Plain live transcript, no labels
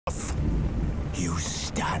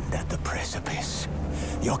stand at the precipice.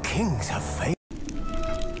 Your kings have failed.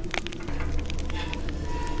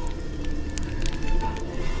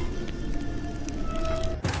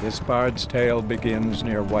 This bard's tale begins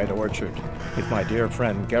near White Orchard, with my dear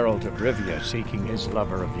friend Geralt of Rivia seeking his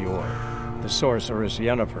lover of yore, the sorceress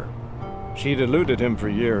Yennefer. She'd eluded him for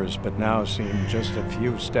years, but now seemed just a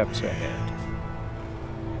few steps ahead.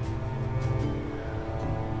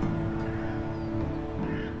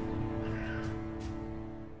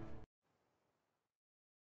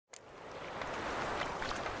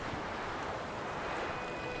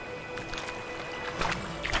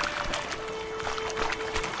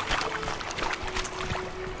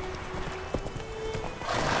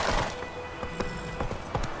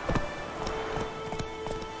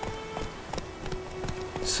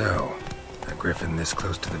 So, a griffin this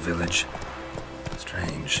close to the village?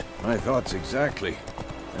 Strange. My thoughts exactly.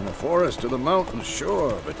 In the forest or the mountains,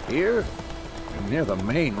 sure, but here? I'm near the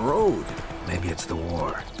main road. Maybe it's the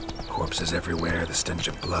war. Corpses everywhere, the stench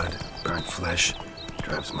of blood, burnt flesh.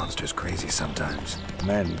 Drives monsters crazy sometimes.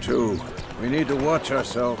 Men, too. We need to watch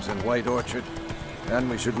ourselves in White Orchard. And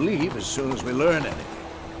we should leave as soon as we learn anything.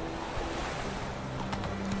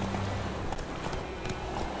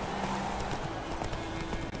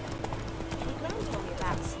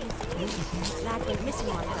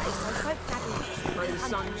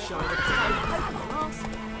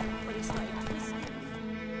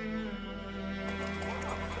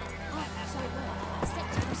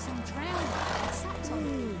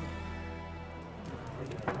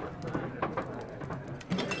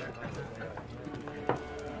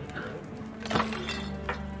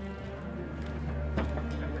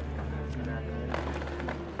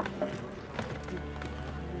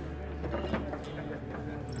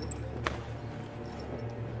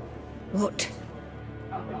 What?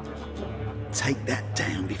 Take that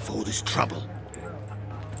down before there's trouble.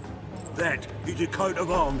 That is a coat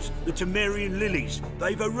of arms, the Temerian lilies.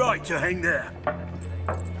 They've a right to hang there.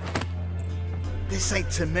 This ain't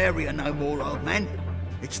Temeria no more, old man.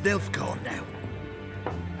 It's Nilfgaard now.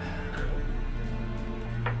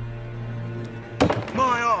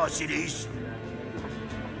 My arse it is.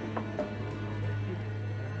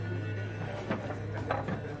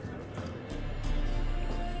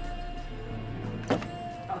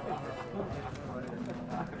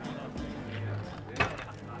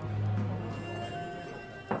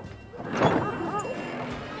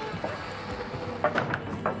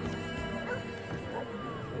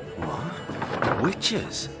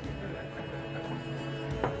 Witches?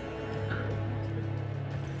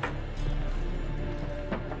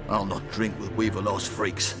 I'll not drink with Weaver-lost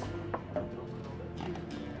freaks.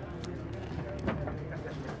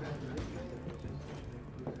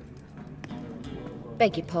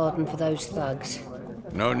 Beg your pardon for those thugs.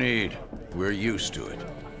 No need. We're used to it.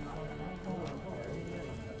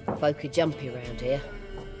 Folk are jumpy around here.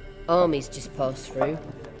 Armies just passed through.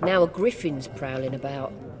 Now a griffin's prowling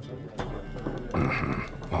about.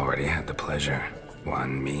 Already had the pleasure.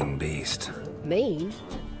 One mean beast. Mean?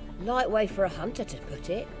 Light way for a hunter to put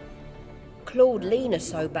it. Clawed Lena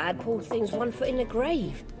so bad, poor thing's 1 foot in the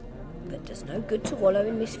grave. But does no good to wallow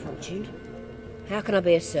in misfortune. How can I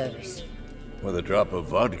be of service? With a drop of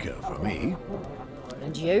vodka for me.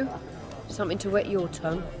 And you? Something to wet your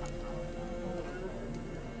tongue?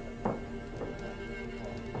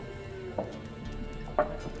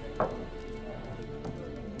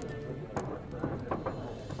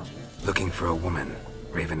 Looking for a woman.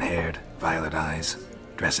 Raven-haired, violet eyes,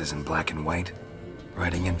 dresses in black and white.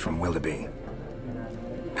 Riding in from Willoughby.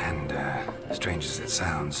 And, strange as it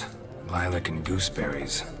sounds, lilac and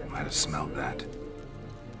gooseberries might have smelled that.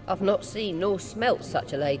 I've not seen nor smelt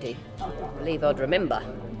such a lady. Believe I'd remember.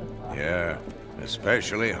 Yeah,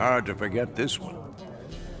 especially hard to forget this one.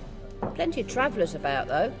 Plenty of travellers about,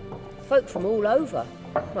 though. Folk from all over.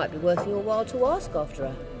 Might be worth your while to ask after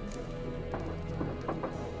her.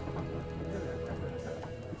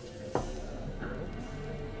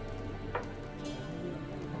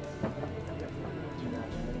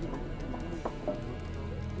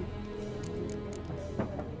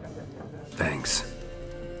 Thanks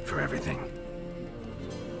for everything.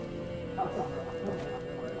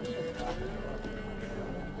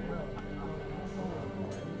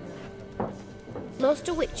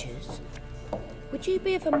 Master Witchers, would you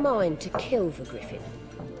be of a mind to kill the griffin?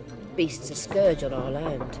 Beast's a scourge on our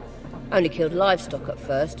land. Only killed livestock at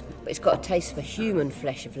first, but it's got a taste for human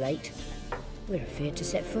flesh of late. We're afeard to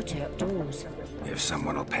set foot outdoors. If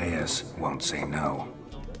someone will pay us, won't say no.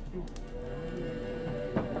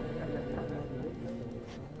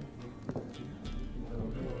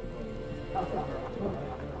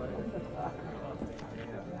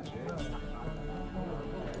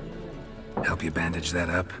 Help you bandage that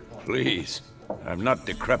up? Please. I'm not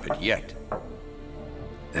decrepit yet.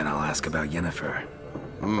 Then I'll ask about Yennefer.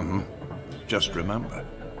 Just remember,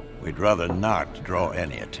 we'd rather not draw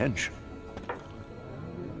any attention.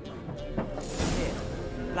 Here,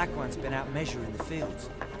 Black One's been out measuring the fields.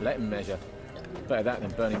 Let him measure. Better that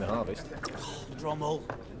than burning the harvest. Drommel.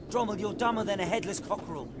 Drommel, you're dumber than a headless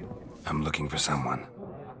cockerel. I'm looking for someone.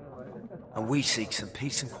 And we seek some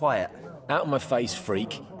peace and quiet. Out of my face,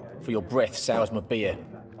 freak. For your breath sours my beer.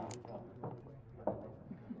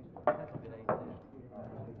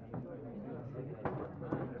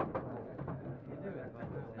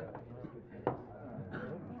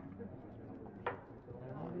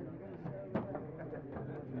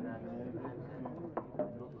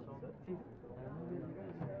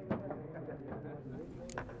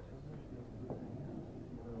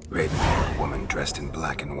 Raven-haired woman dressed in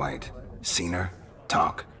black and white. Seen her?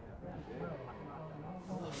 Talk.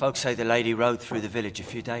 Folks say the lady rode through the village a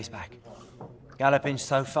few days back. Galloping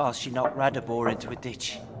so fast she knocked Radabor into a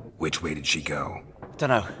ditch. Which way did she go?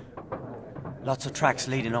 Dunno. Lots of tracks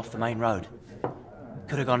leading off the main road.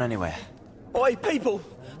 Could have gone anywhere. Oi, people!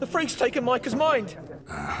 The freak's taken Micah's mind!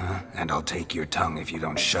 And I'll take your tongue if you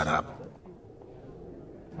don't shut up.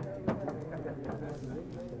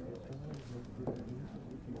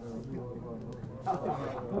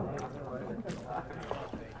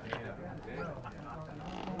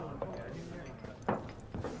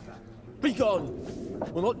 Be gone!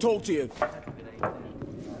 We'll not talk to you.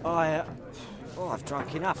 I've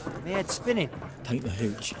drunk enough. My head's spinning. Take the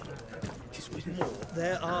hooch.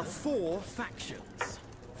 There are 4 factions.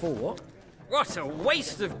 For what? What a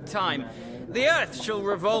waste of time! The Earth shall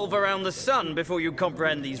revolve around the sun before you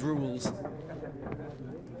comprehend these rules.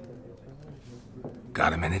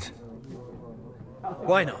 Got a minute?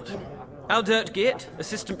 Why not? Aldert Geert,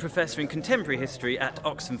 Assistant Professor in Contemporary History at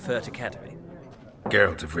Oxenfurt Academy.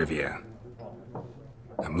 Geralt of Rivia.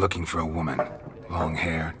 I'm looking for a woman. Long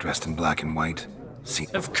hair, dressed in black and white.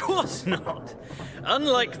 Of course not!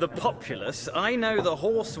 Unlike the populace, I know the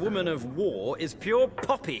horsewoman of war is pure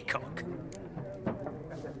poppycock.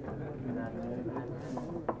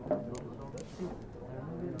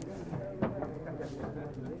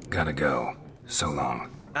 Gotta go. So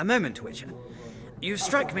long. A moment, Witcher. You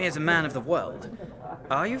strike me as a man of the world.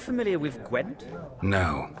 Are you familiar with Gwent?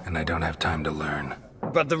 No, and I don't have time to learn.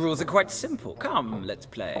 But the rules are quite simple. Come, let's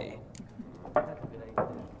play.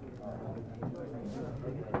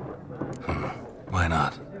 Why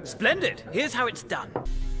not? Splendid! Here's how it's done.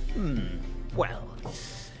 Well,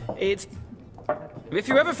 it's... If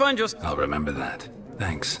you ever find yourself... I'll remember that.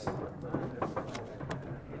 Thanks.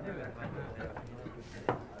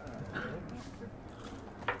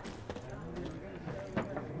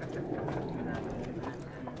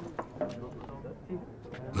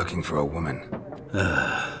 Looking for a woman.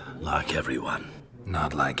 Like everyone.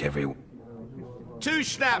 Not like every... 2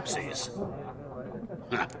 schnapsies.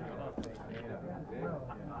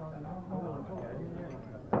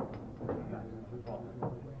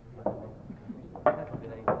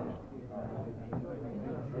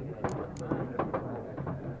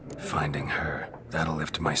 Finding her. That'll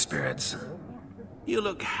lift my spirits. You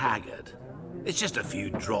look haggard. It's just a few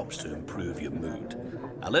drops to improve your mood.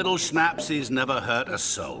 A little schnapsies never hurt a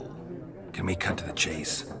soul. Can we cut to the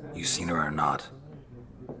chase? You seen her or not?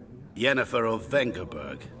 Yennefer of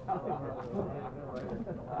Vengerberg.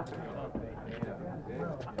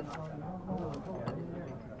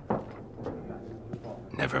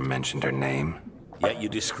 Never mentioned her name? Yet you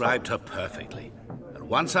described her perfectly. And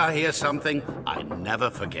once I hear something, I never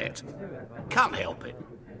forget. Can't help it.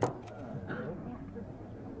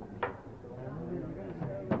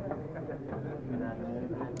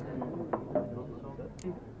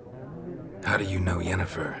 How do you know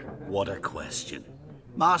Yennefer? What a question.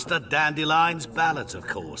 Master Dandelion's ballads, of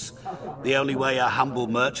course. The only way a humble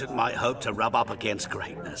merchant might hope to rub up against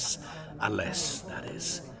greatness. Unless, that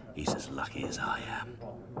is, he's as lucky as I am.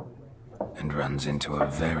 And runs into a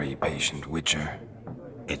very patient witcher.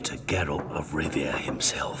 Into Geralt of Rivia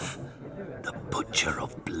himself. The Butcher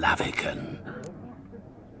of Blaviken.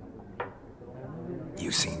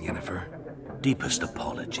 You seen Yennefer? Deepest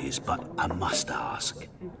apologies, but I must ask.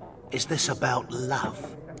 Is this about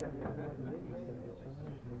love?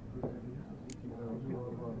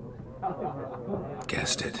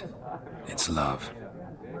 Guessed it. It's love.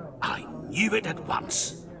 I knew it at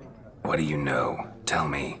once. What do you know? Tell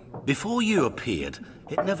me. Before you appeared,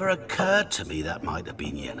 it never occurred to me that might have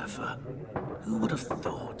been Yennefer. Who would have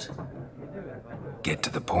thought? Get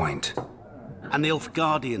to the point. An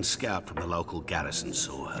Nilfgaardian scout from the local garrison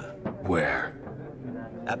saw her. Where?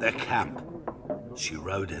 At their camp. She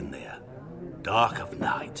rode in there. Dark of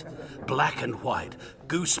night, black and white,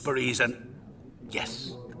 gooseberries and...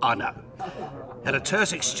 Yes, I know. Had a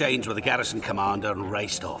terse exchange with the garrison commander and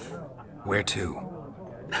raced off. Where to?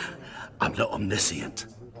 I'm not omniscient.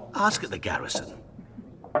 Ask at the garrison.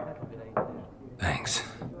 Thanks.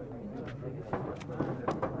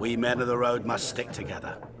 We men of the road must stick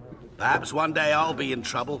together. Perhaps one day I'll be in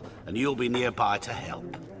trouble and you'll be nearby to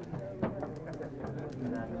help.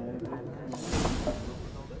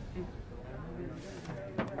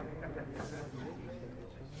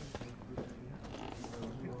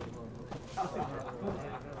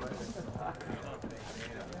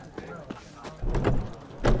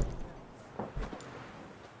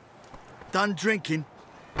 Done drinking?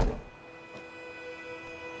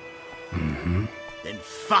 Mm-hmm. Then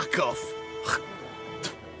fuck off.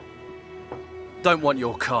 Don't want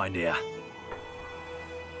your kind here.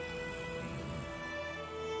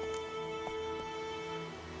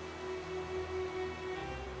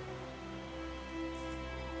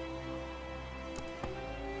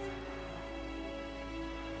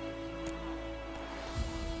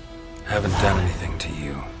 Haven't done anything to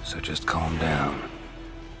you, so just calm down.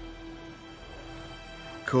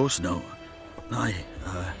 Of course not.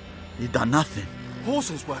 You done nothing.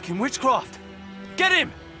 Horses working witchcraft. Get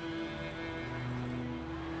him!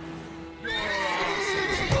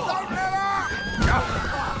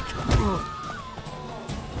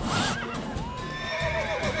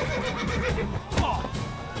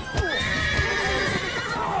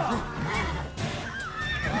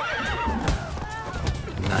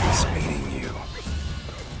 Nice meeting you.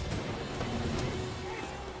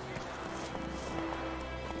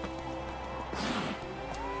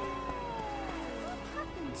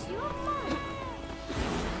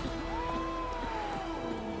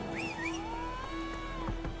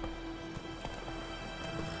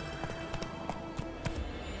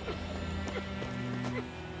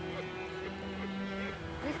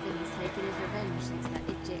 Griffin's taken his revenge since that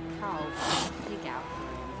idiot Carl put a pig out for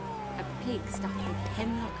him. A pig stuffed with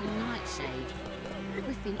hemlock and nightshade.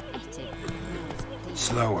 Griffin ate it. Now it's a pig.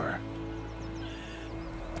 Slower.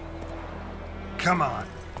 Come on.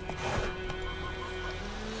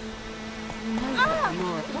 No,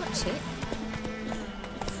 more. Watch it.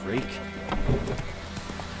 Freak.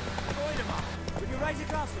 Would you raise a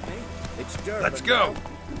glass with me? It's Durban. Let's go.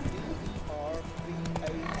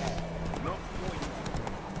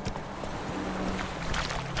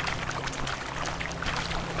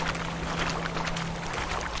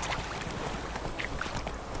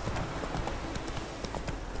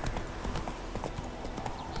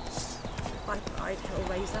 Bye-bye,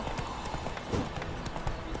 Hellraiser.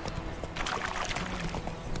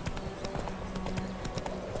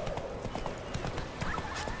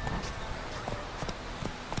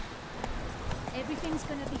 Everything's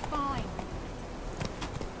gonna be fine.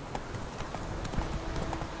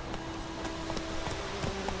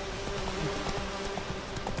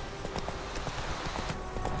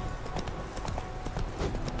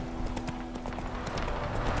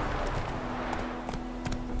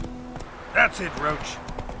 That's it, Roach.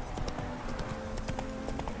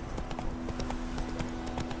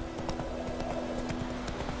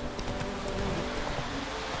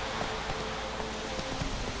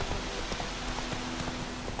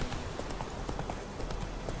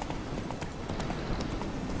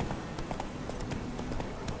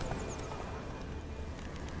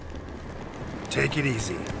 Take it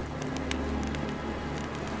easy.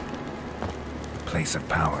 Place of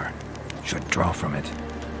power. Should draw from it.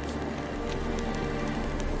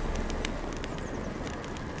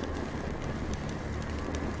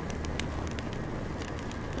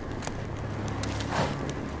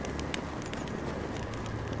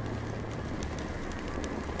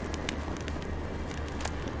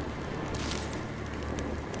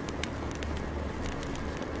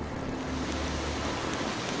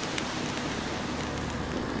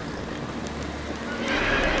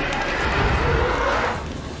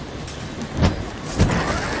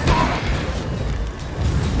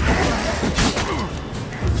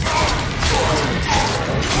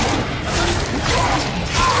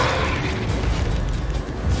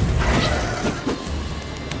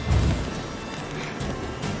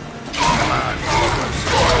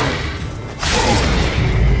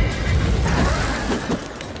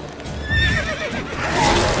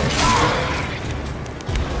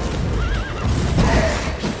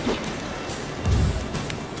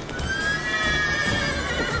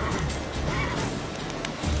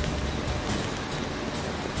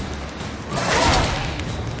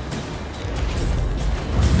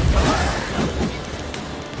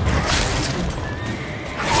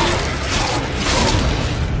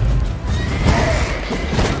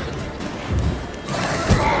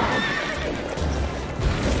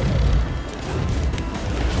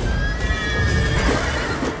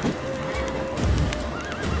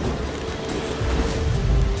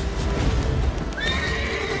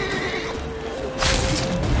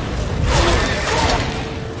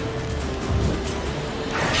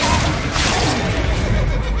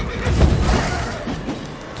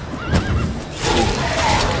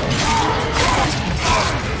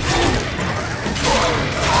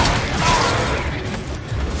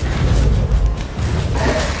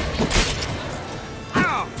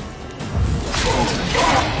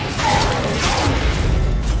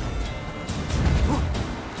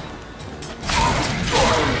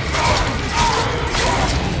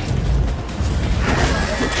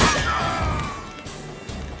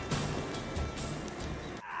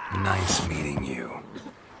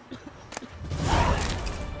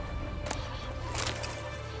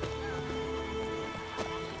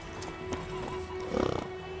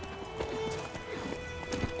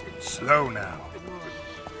 Slow now.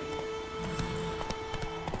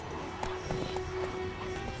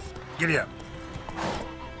 Giddy up.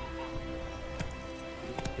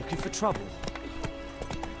 Looking for trouble?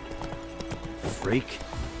 Freak.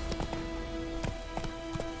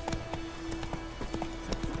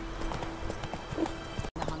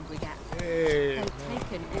 The hungry gap. They've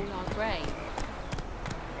taken all our grain.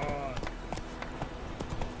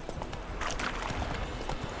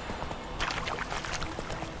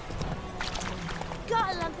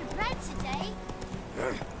 Got a lump of bread today.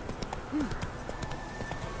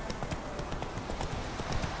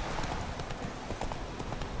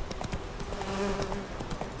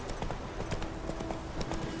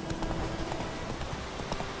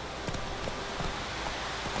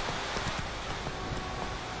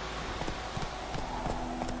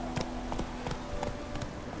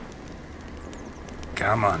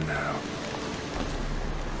 Come on now.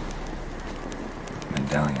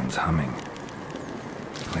 Medallion's humming.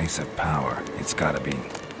 Place of power, it's gotta be.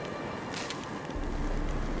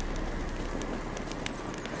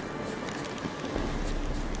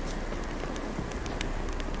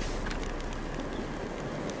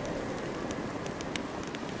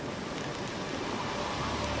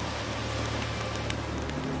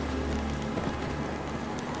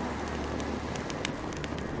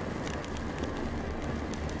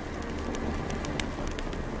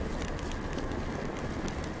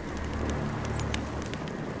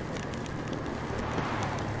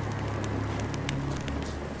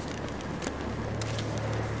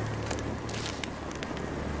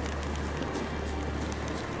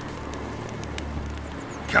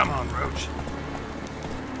 Come on, Roach.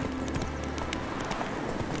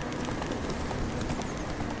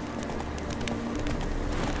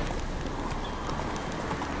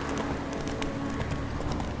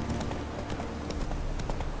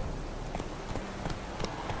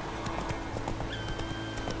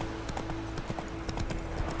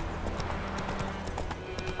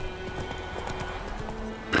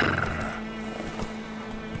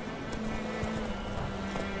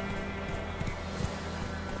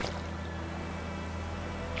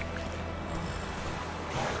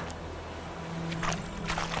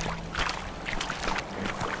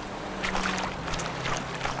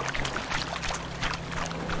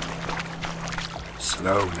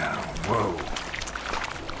 Slow now. Whoa.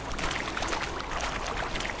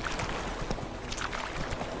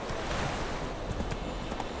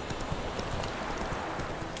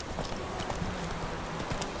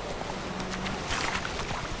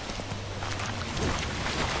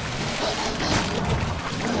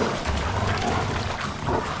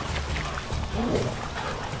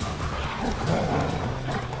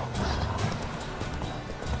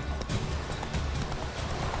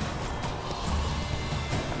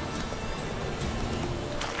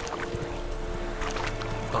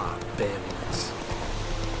 Barbarians.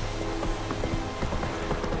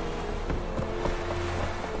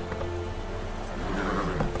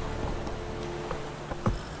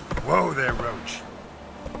 Whoa there, Roach.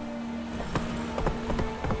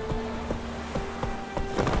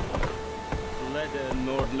 Leather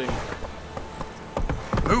Nordling.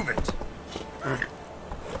 Move it.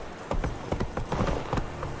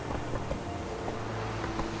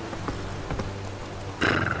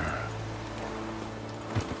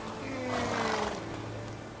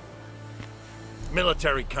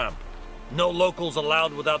 Military camp. No locals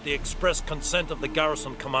allowed without the express consent of the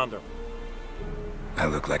garrison commander. I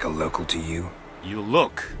look like a local to you? You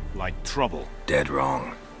look like trouble. Dead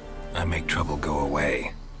wrong. I make trouble go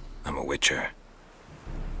away. I'm a witcher.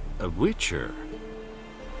 A witcher?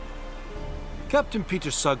 Captain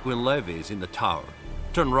Peter Sagwin Levy is in the tower.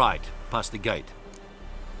 Turn right, past the gate.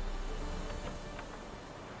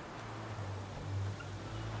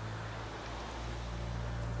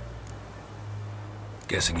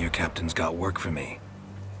 Guessing your captain's got work for me.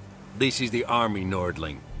 This is the army,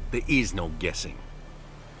 Nordling. There is no guessing.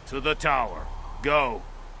 To the tower. Go.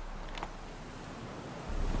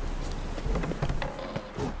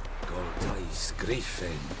 Goltais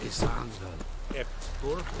Griffin is under.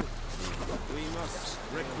 We must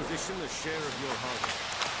requisition a share of your harvest.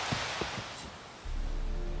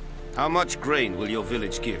 How much grain will your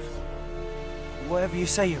village give? Whatever you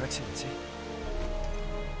say, Your Excellency.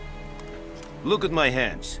 Look at my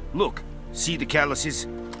hands. Look. See the calluses?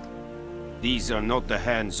 These are not the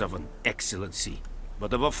hands of an excellency,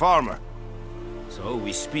 but of a farmer. So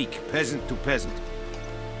we speak peasant to peasant.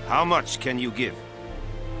 How much can you give?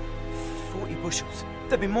 40 bushels.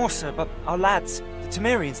 There'd be more, sir, but our lads, the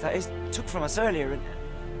Temerians, that is, took from us earlier and...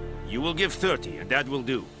 You will give 30, and that will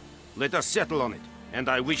do. Let us settle on it, and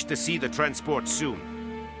I wish to see the transport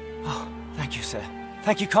soon. Oh, thank you, sir.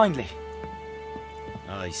 Thank you kindly.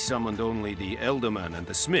 I summoned only the Elderman and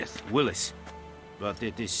the smith, Willis. But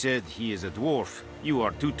it is said he is a dwarf. You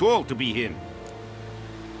are too tall to be him.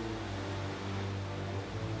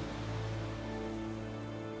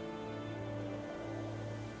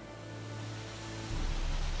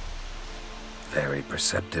 Very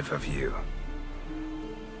perceptive of you.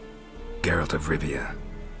 Geralt of Rivia,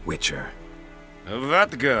 Witcher.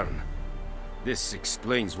 Vatgern! This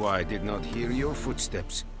explains why I did not hear your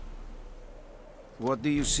footsteps. What do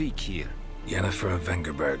you seek here? Yennefer of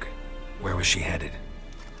Vengerberg. Where was she headed?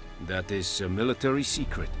 That is a military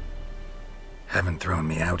secret. Haven't thrown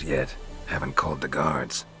me out yet. Haven't called the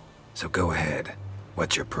guards. So go ahead.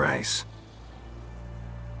 What's your price?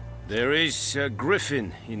 There is a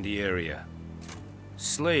griffin in the area.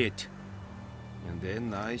 Slay it, and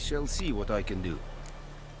then I shall see what I can do.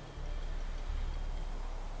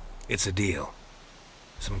 It's a deal.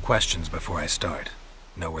 Some questions before I start.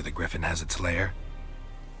 Know where the griffin has its lair?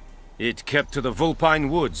 It kept to the Vulpine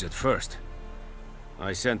Woods at first.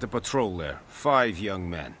 I sent a patrol there, 5 young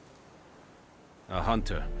men. A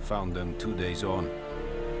hunter found them 2 days on.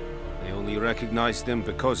 They only recognized them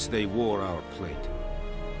because they wore our plate.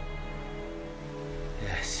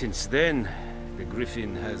 Since then, the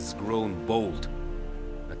griffin has grown bold.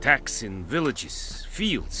 Attacks in villages,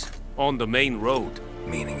 fields, on the main road.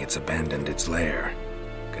 Meaning it's abandoned its lair.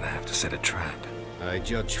 Gonna have to set a trap. I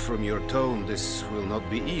judge from your tone this will not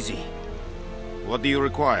be easy. What do you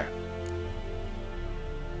require?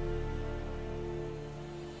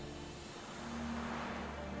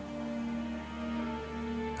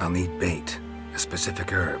 I'll need bait, a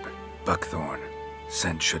specific herb, buckthorn.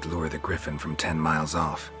 Scent should lure the griffin from 10 miles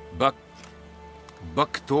off.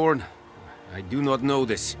 Buckthorn? I do not know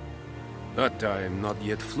this, but I am not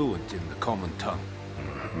yet fluent in the common tongue.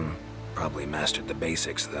 Probably mastered the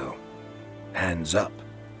basics, though. Hands up.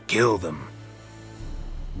 Kill them.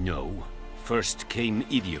 No. First came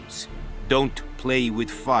idioms. Don't play with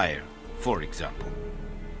fire, for example.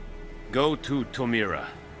 Go to Tomira,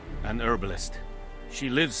 an herbalist. She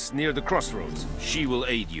lives near the crossroads. She will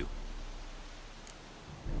aid you.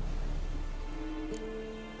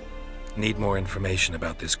 Need more information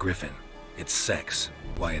about this griffin. Its sex,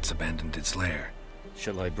 why it's abandoned its lair.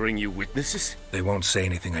 Shall I bring you witnesses? They won't say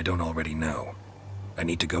anything I don't already know. I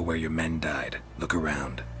need to go where your men died. Look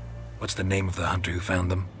around. What's the name of the hunter who found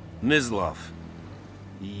them? Mislav.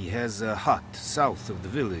 He has a hut south of the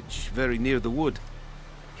village, very near the wood.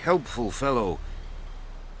 Helpful fellow.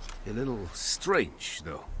 A little strange,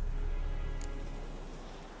 though.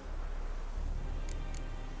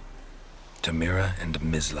 Tomira and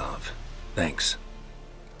Mislav. Thanks.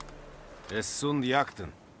 Es sunt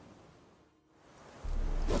jakten.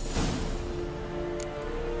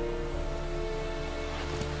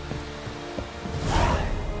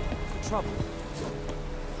 Trouble.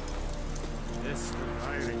 This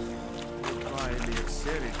Irish goodbye the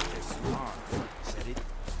Serit is smart.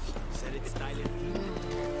 Serit style.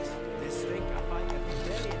 This thing I find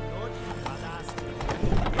very annoying.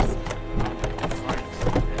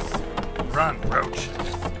 Run, Roach.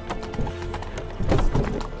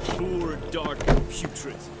 Poor, dark, and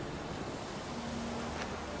putrid.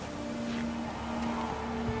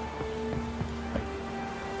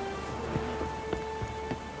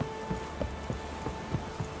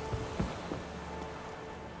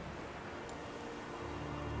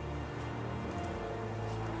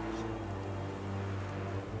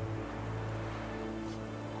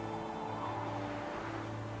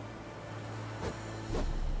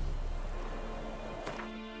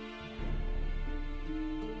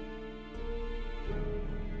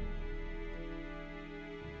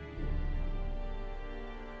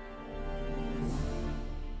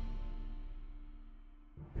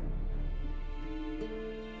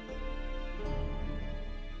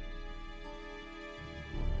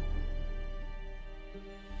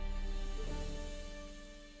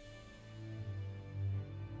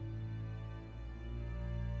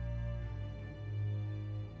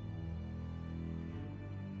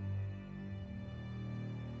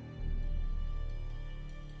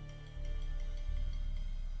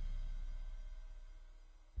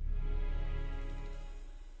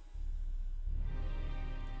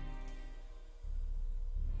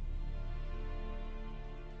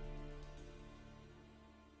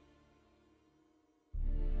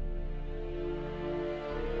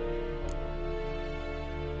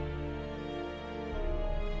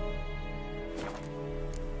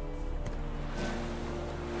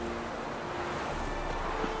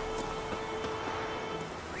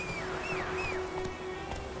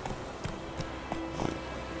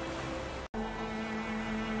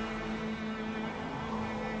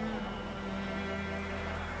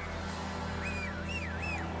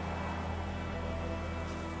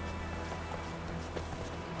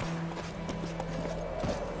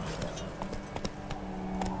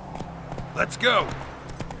 Let's go!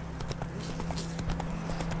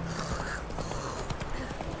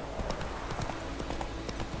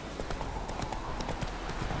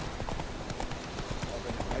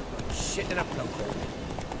 Shitting up local.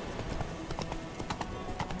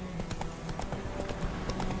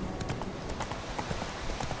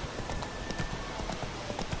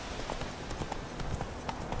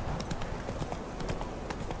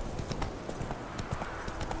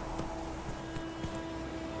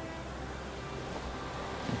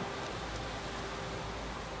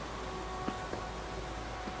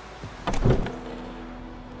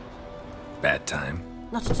 Bad time?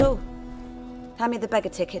 Not at all. Hand me the beggar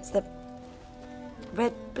tickets, the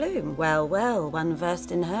red bloom. Well, well, one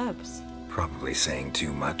versed in herbs. Probably saying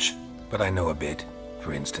too much, but I know a bit.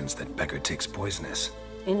 For instance, that beggar tick's poisonous.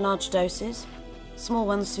 In large doses. Small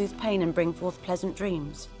ones soothe pain and bring forth pleasant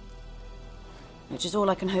dreams. Which is all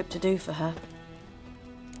I can hope to do for her.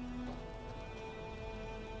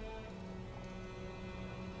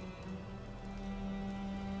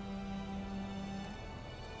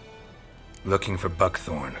 Looking for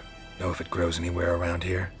buckthorn. Know if it grows anywhere around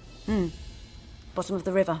here? Bottom of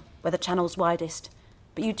the river, where the channel's widest.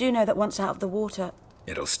 But you do know that once out of the water...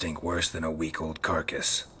 It'll stink worse than a week-old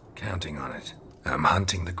carcass. Counting on it. I'm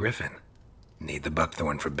hunting the griffin. Need the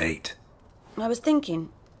buckthorn for bait. I was thinking...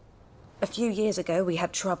 A few years ago we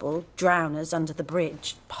had trouble, drowners under the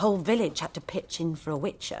bridge. The whole village had to pitch in for a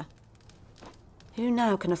witcher. Who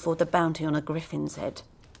now can afford the bounty on a griffin's head?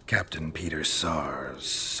 Captain Peter Sars,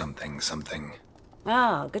 something.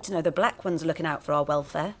 Ah, good to know the Black One's looking out for our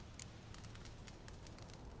welfare.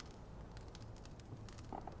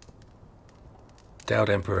 Doubt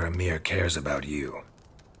Emperor Emir cares about you,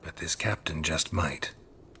 but this captain just might.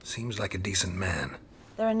 Seems like a decent man.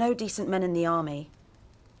 There are no decent men in the army.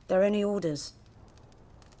 They're only orders.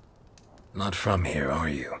 Not from here, are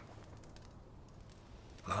you?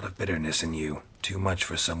 A lot of bitterness in you. Too much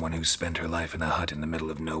for someone who spent her life in a hut in the middle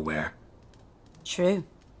of nowhere. True.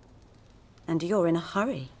 And you're in a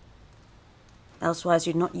hurry. Elsewise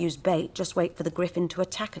you'd not use bait, just wait for the griffin to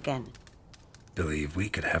attack again. Believe we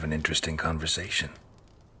could have an interesting conversation.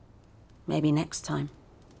 Maybe next time.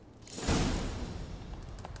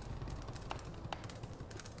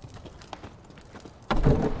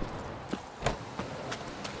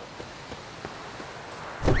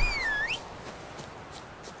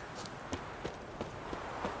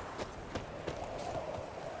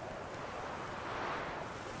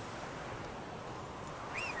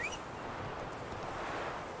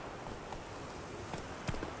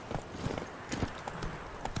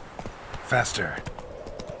 Faster.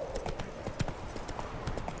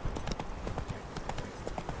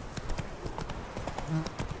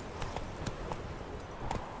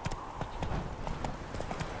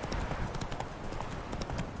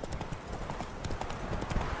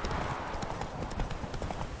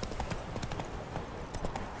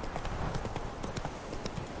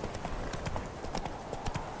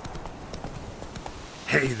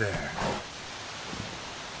 Hey there.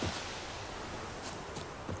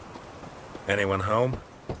 Anyone home?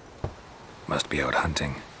 Must be out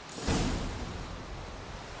hunting.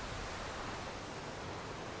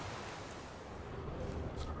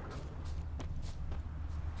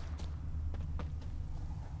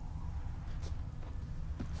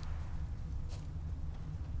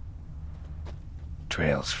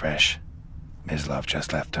 Trail's fresh. Mislav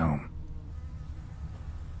just left home.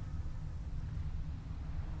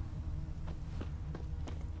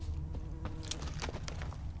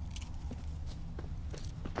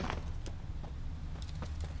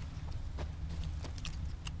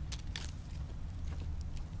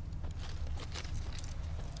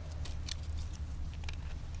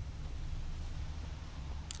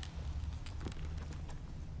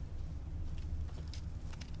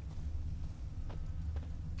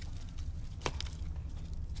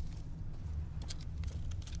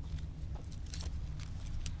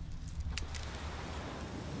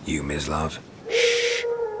 You, Mislav? Shh!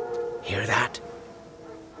 Hear that?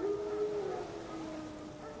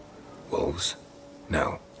 Wolves?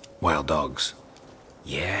 No. Wild dogs.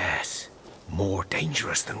 Yes. More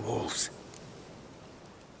dangerous than wolves.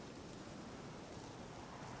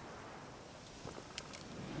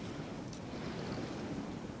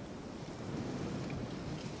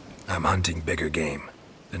 I'm hunting bigger game.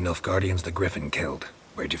 The Nilfgaardians the Griffin killed.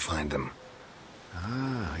 Where'd you find them?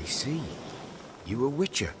 Ah, I see. You a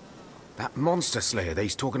witcher. That monster slayer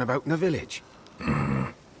they's talking about in the village.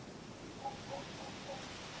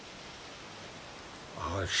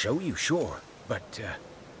 I'll show you, sure. But,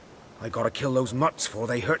 I gotta kill those mutts before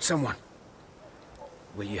they hurt someone.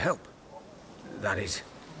 Will you help? That is,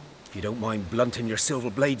 If you don't mind blunting your silver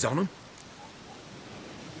blades on 'em.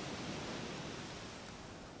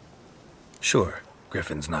 Sure,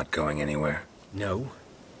 Griffin's not going anywhere. No,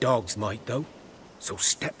 dogs might though. So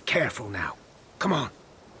step careful now. Come on.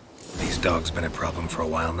 These dogs been a problem for a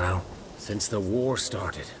while now? Since the war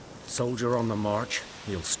started. Soldier on the march.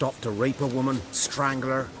 He'll stop to rape a woman,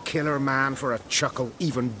 strangle her, kill her man for a chuckle,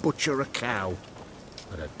 even butcher a cow.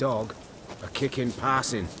 But a dog, a kick in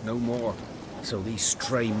passing, no more. So these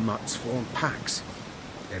stray mutts form packs.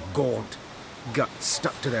 They're gaunt, guts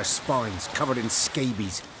stuck to their spines, covered in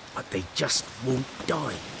scabies, but they just won't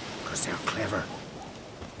die, because they're clever.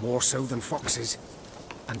 More so than foxes.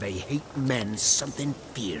 And they hate men something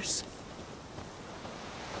fierce.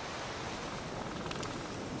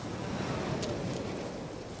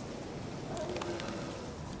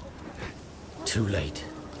 Too late.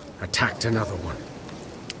 Attacked another one.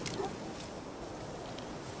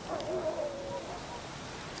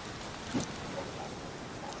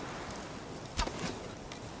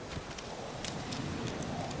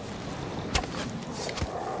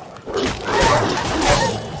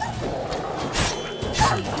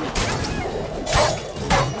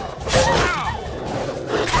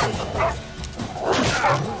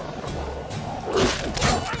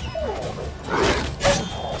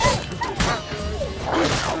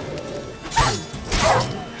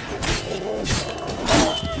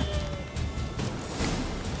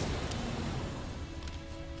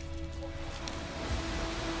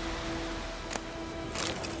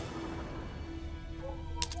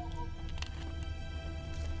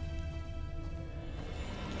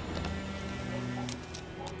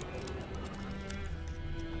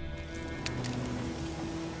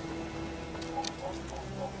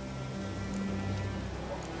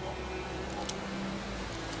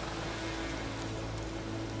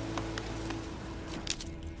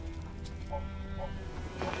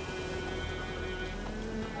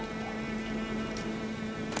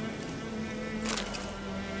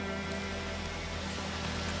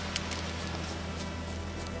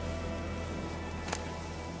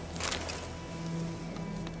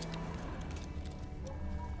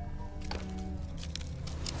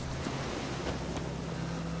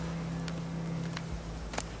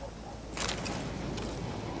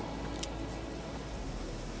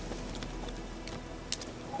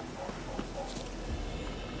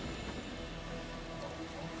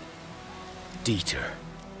 Dieter.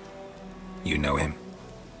 You know him?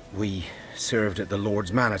 We served at the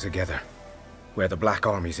Lord's Manor together, where the Black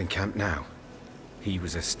Army's encamped now. He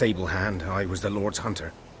was a stable hand, I was the Lord's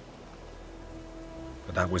hunter.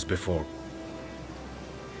 But that was before...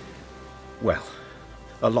 well,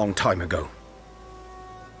 a long time ago.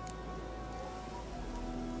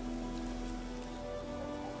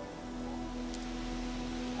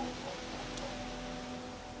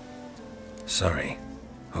 Sorry.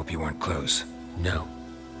 Hope you weren't close. No,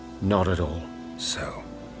 not at all. So,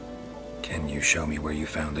 can you show me where you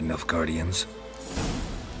found the Nilfgaardians?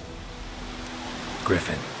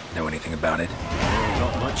 Griffin, know anything about it?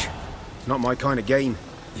 Not much. Not my kind of game.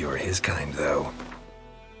 You're his kind, though.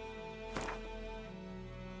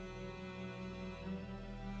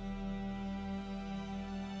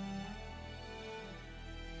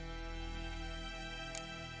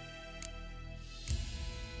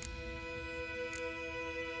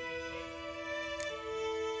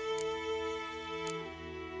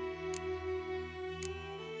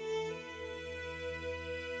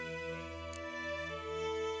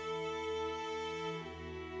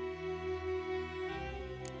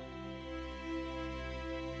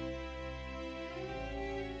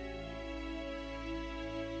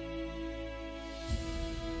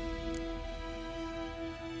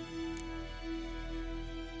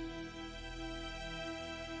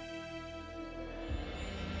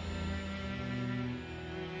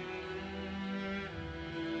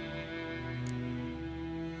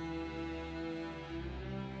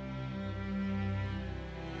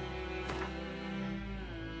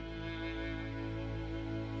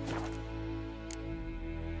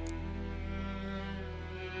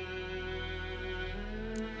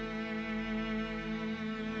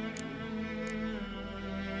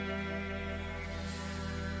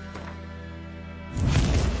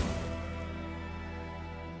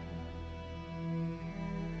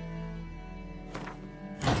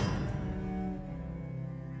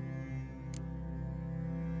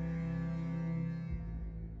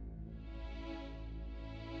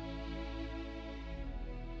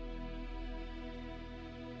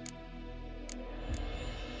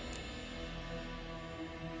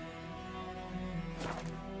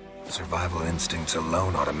 Survival instincts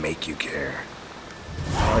alone ought to make you care.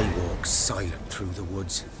 I walk silent through the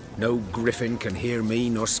woods, No griffin can hear me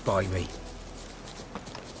nor spy me.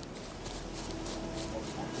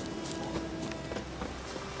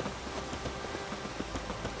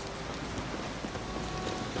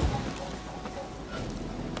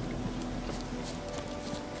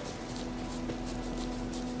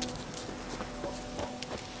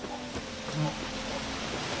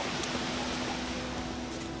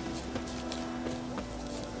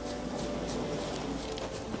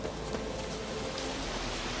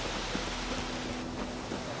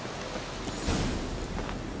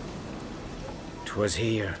 Was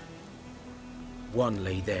here. One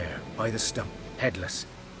lay there, by the stump, headless.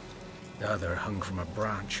 The other hung from a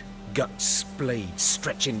branch, guts splayed,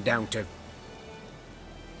 stretching down to...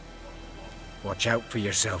 Watch out for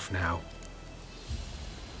yourself now.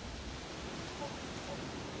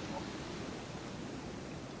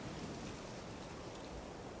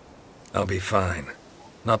 I'll be fine.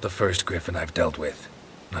 Not the first griffin I've dealt with.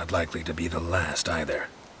 Not likely to be the last either.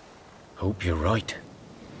 Hope you're right.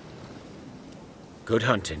 Good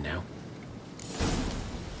hunting now.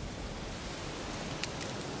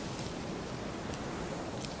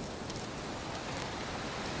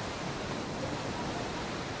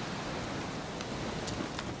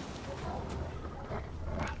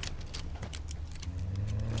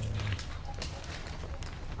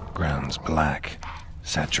 Ground's black,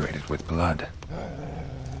 saturated with blood.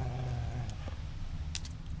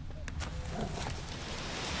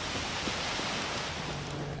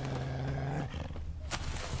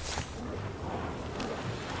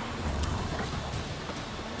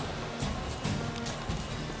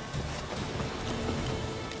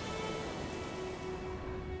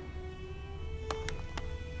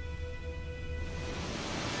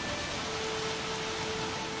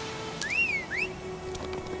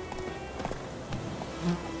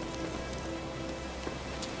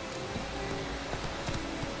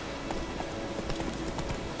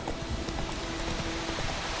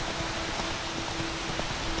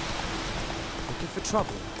 For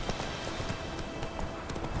trouble.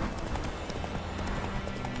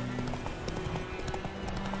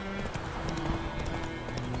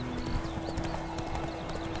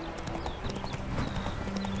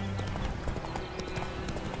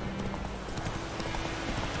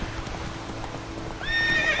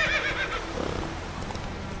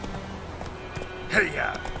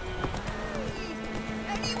 Hey-ya!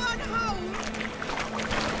 Anyone home?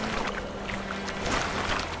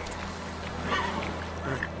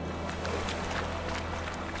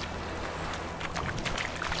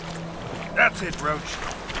 That's it, Roach.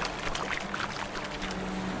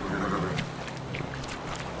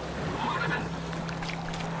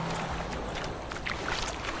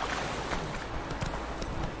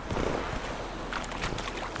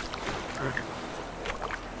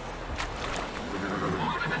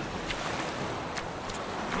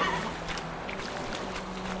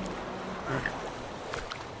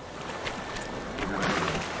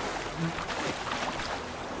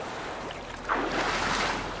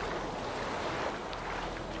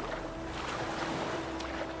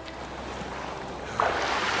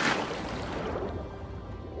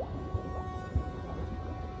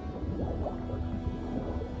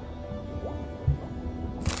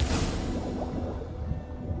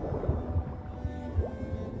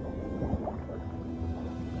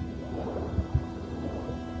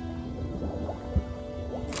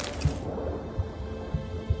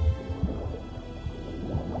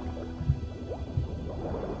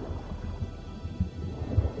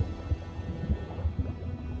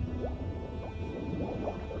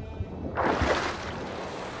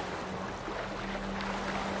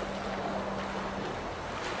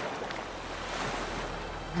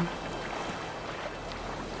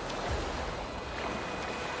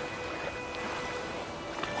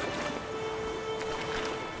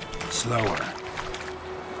 Slower.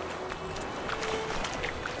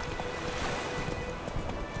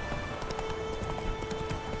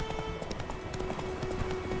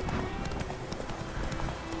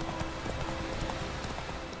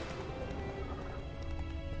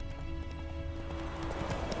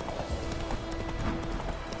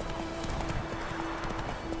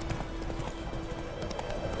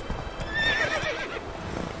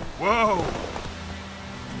 Whoa!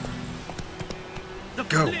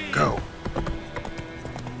 Go, go.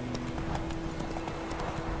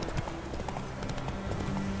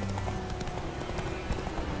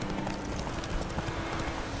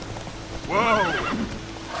 Whoa!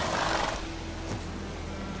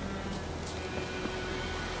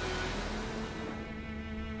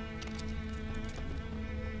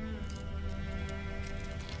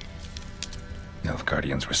 Elf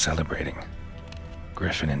Guardians were celebrating.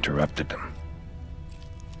 Griffin interrupted them.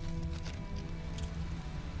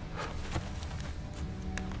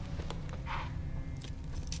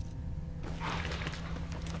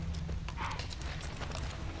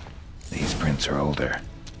 These prints are older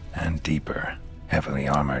and deeper, heavily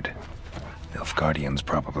armored. Nilfgaardians,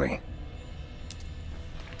 probably.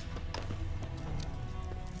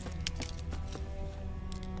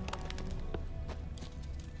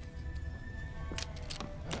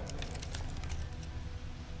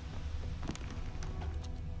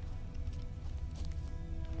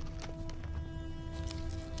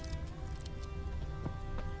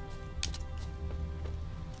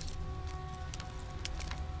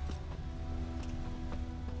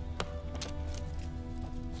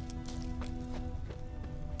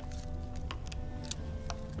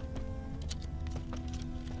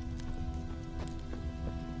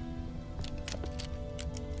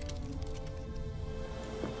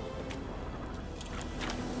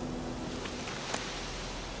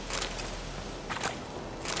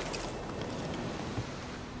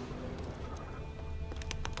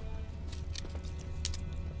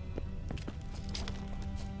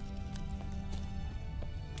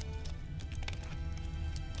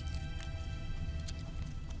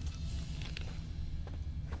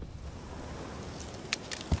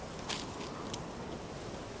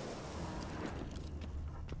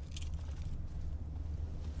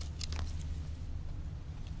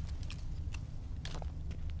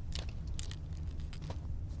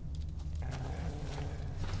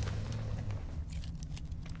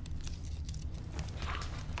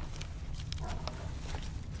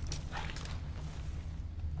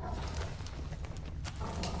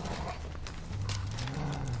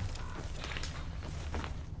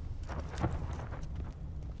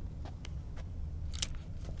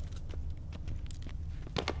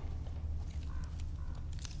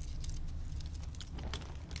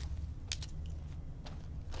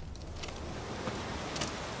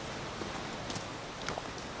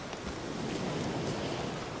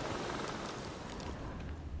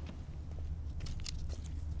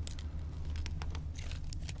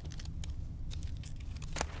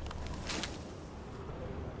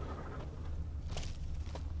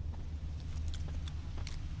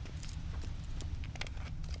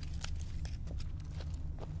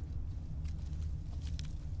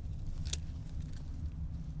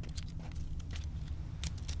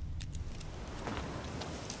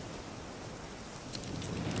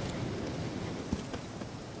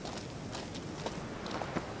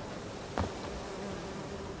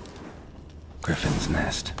 Griffin's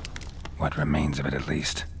nest. What remains of it, at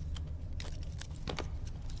least.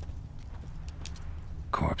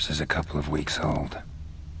 Corpse is a couple of weeks old.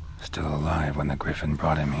 Still alive when the Griffin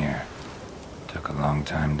brought him here. Took a long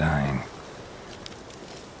time dying.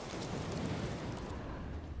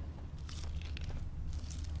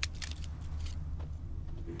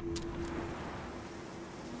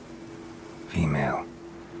 Female.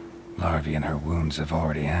 Larvae in her wounds have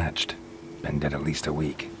already hatched. Been dead at least a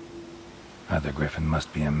week. Other Griffin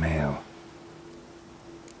must be a male.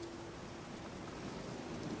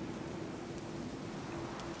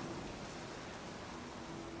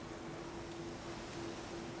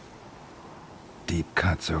 Deep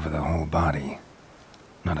cuts over the whole body.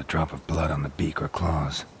 Not a drop of blood on the beak or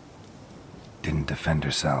claws. Didn't defend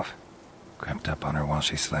herself. Crept up on her while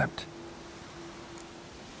she slept.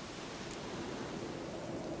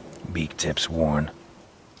 Beak tips worn.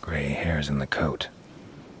 Gray hairs in the coat.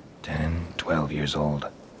 10, 12 years old.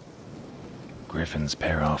 Griffins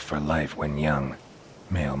pair off for life when young.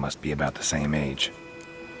 Male must be about the same age.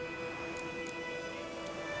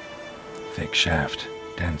 Thick shaft,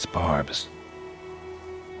 dense barbs.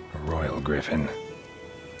 A royal griffin.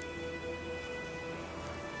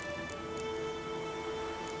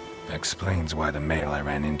 Explains why the male I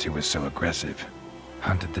ran into was so aggressive.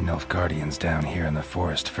 Hunted the Nilfgaardians down here in the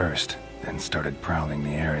forest first, then started prowling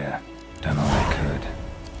the area. Done all I could.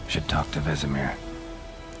 Should talk to Vesemir.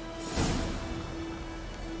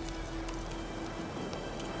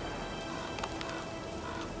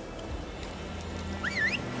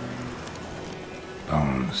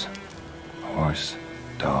 Bones. Horse,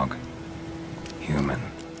 dog, human.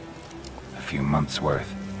 A few months'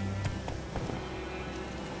 worth.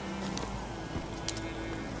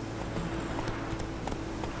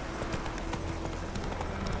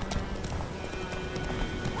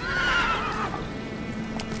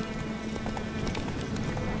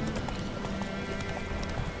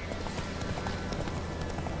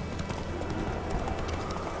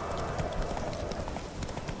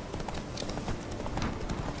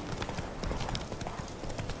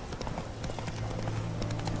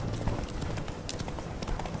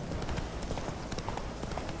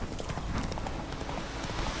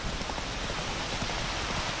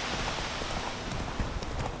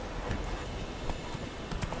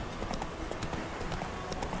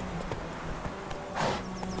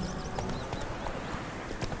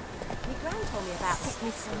 story about this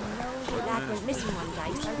missing. The lad went missing one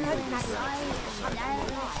day, so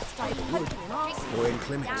Boy in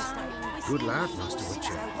Clements. Good lad, Master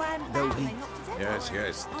Witcher. Though he... Yes,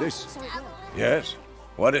 this... Yes?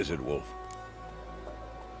 What is it, Wolf?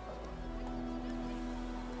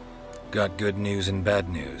 Got good news and bad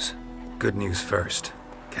news. Good news first.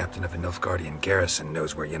 Captain of the Nilfgaardian garrison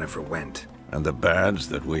knows where Yennefer went. And the bad's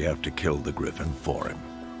that we have to kill the Griffin for him.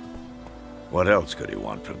 What else could he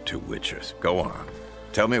want from two witchers? Go on.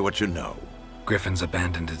 Tell me what you know. Griffin's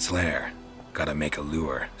abandoned its lair. Gotta make a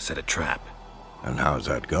lure, set a trap. And how's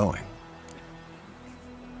that going?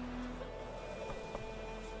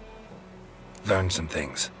 Learned some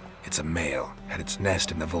things. It's a male, had its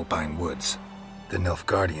nest in the Vulpine Woods. The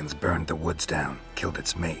Nilfgaardians burned the woods down, killed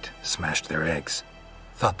its mate, smashed their eggs.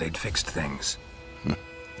 Thought they'd fixed things.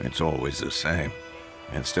 It's always the same.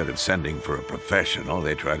 Instead of sending for a professional,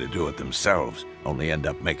 they try to do it themselves, only end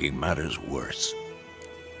up making matters worse.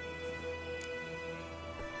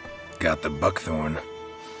 Got the buckthorn.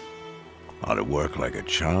 Ought to work like a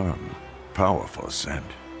charm. Powerful scent.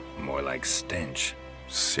 More like stench.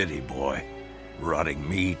 City boy. Rotting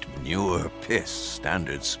meat, manure, piss,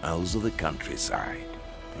 standard smells of the countryside.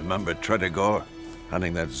 Remember Tredegor?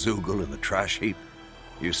 Hunting that Zoogle in the trash heap?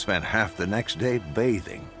 You spent half the next day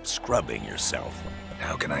bathing, scrubbing yourself.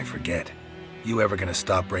 How can I forget? You ever gonna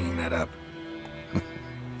stop bringing that up?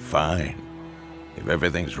 Fine. If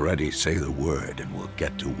everything's ready, say the word and we'll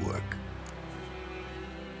get to work.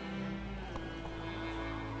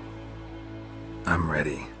 I'm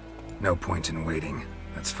ready. No point in waiting.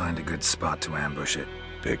 Let's find a good spot to ambush it.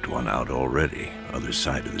 Picked one out already, other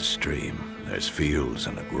side of the stream. There's fields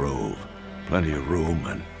and a grove. Plenty of room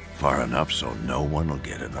and far enough so no one will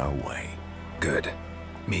get in our way. Good.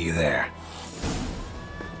 Meet you there.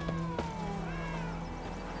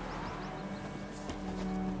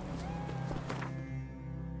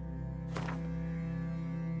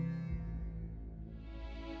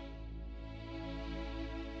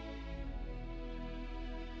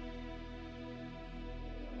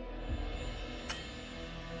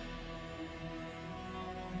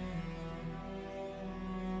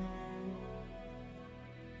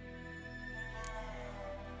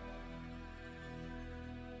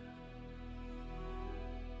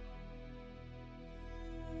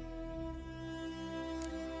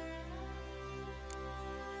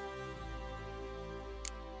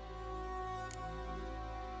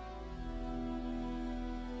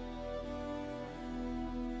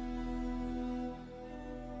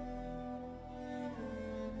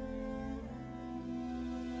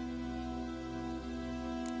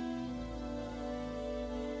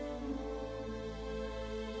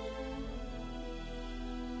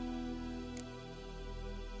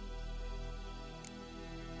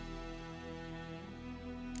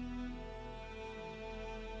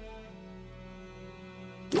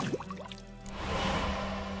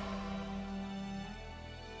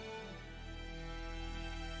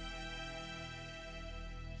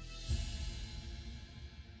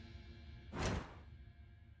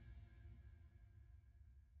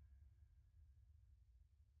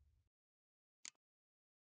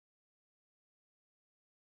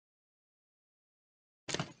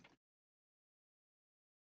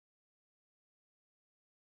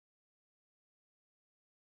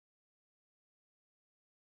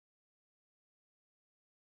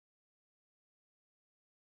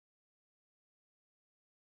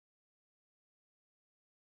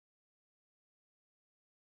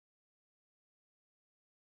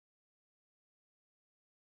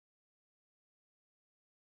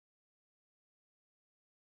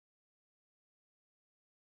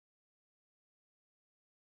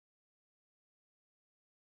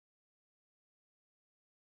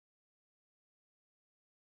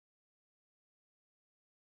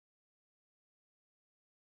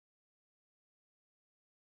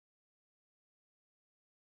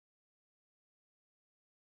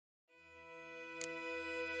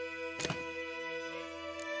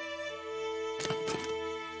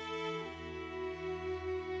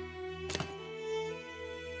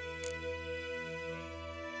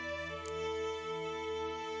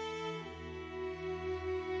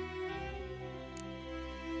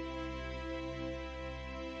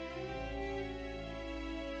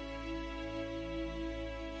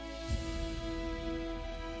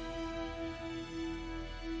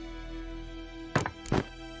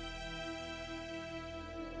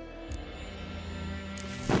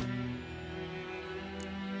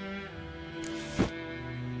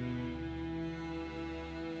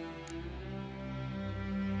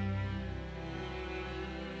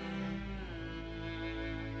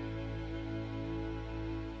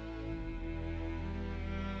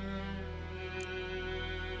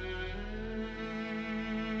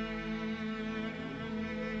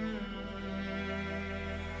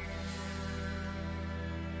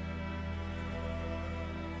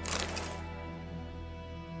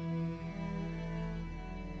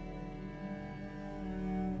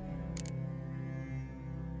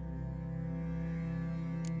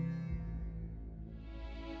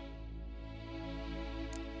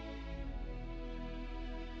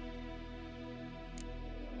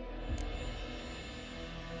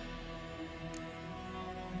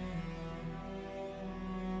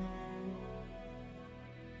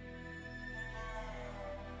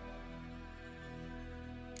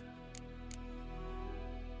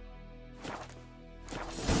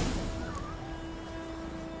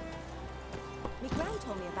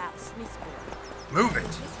 told me about a Smith's boy. Move it!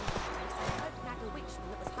 A witchman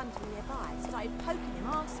that was hunting nearby started poking him,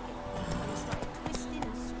 asking. And he started twisting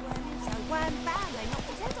and squirming, so wham bam, they knocked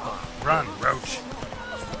his head off. Run, Roach.